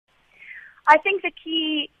I think the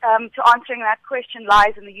key to answering that question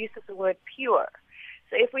lies in the use of the word pure.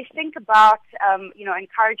 So if we think about,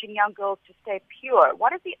 encouraging young girls to stay pure,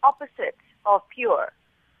 what is the opposite of pure?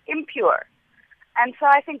 Impure. And so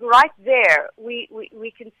I think right there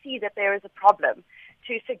we can see that there is a problem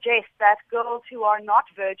to suggest that girls who are not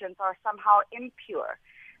virgins are somehow impure.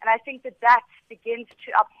 And I think that begins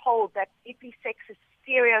to uphold that deeply sexist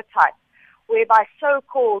stereotype whereby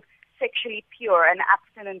so-called sexually pure and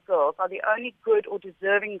abstinent girls are the only good or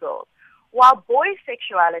deserving girls, while boys'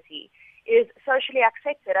 sexuality is socially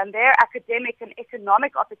accepted and their academic and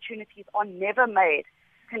economic opportunities are never made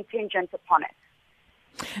contingent upon it.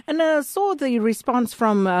 And I saw the response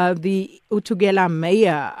from the Utugela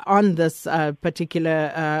mayor on this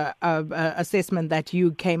particular assessment that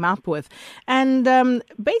you came up with. And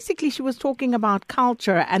basically she was talking about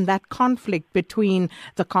culture and that conflict between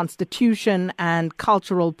the constitution and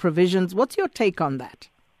cultural provisions. What's your take on that?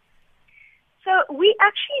 So we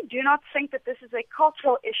actually do not think that this is a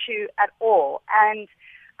cultural issue at all. And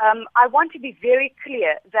I want to be very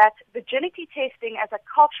clear that virginity testing as a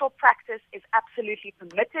cultural practice is absolutely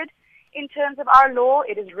permitted in terms of our law.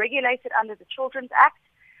 It is regulated under the Children's Act.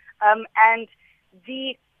 And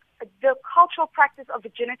the cultural practice of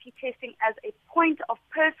virginity testing as a point of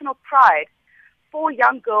personal pride for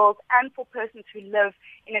young girls and for persons who live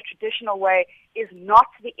in a traditional way is not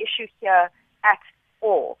the issue here at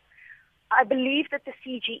all. I believe that the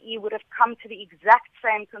CGE would have come to the exact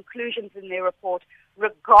same conclusions in their report,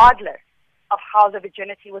 regardless of how the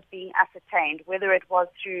virginity was being ascertained, whether it was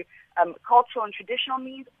through cultural and traditional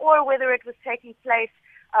means or whether it was taking place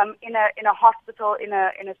in a hospital in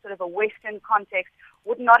a sort of a Western context,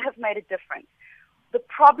 would not have made a difference. The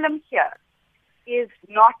problem here is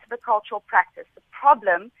not the cultural practice. The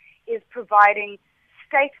problem is providing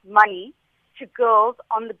state money to girls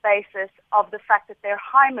on the basis of the fact that their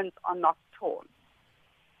hymens are not torn.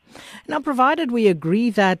 Now, provided we agree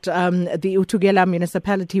that the Utugela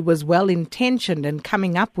municipality was well-intentioned in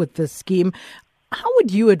coming up with this scheme, how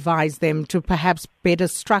would you advise them to perhaps better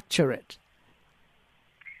structure it?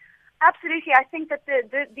 Absolutely. I think that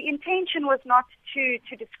the intention was not to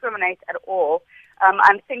discriminate at all.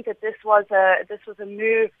 I think that this was a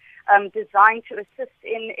move designed to assist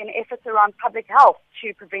in efforts around public health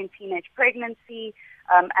to prevent teenage pregnancy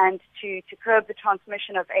and to curb the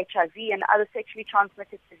transmission of HIV and other sexually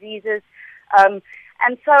transmitted diseases.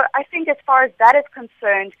 And so I think as far as that is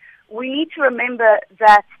concerned, we need to remember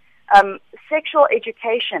that sexual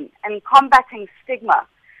education and combating stigma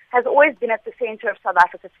has always been at the center of South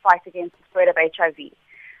Africa's fight against the spread of HIV.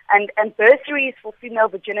 And bursaries for female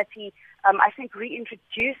virginity, I think,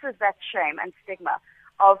 reintroduces that shame and stigma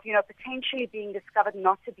of, potentially being discovered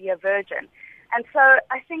not to be a virgin. And so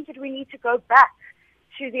I think that we need to go back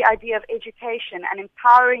to the idea of education and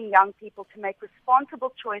empowering young people to make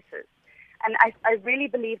responsible choices. And I really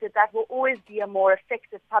believe that will always be a more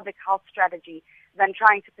effective public health strategy than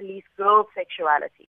trying to police girls' sexuality.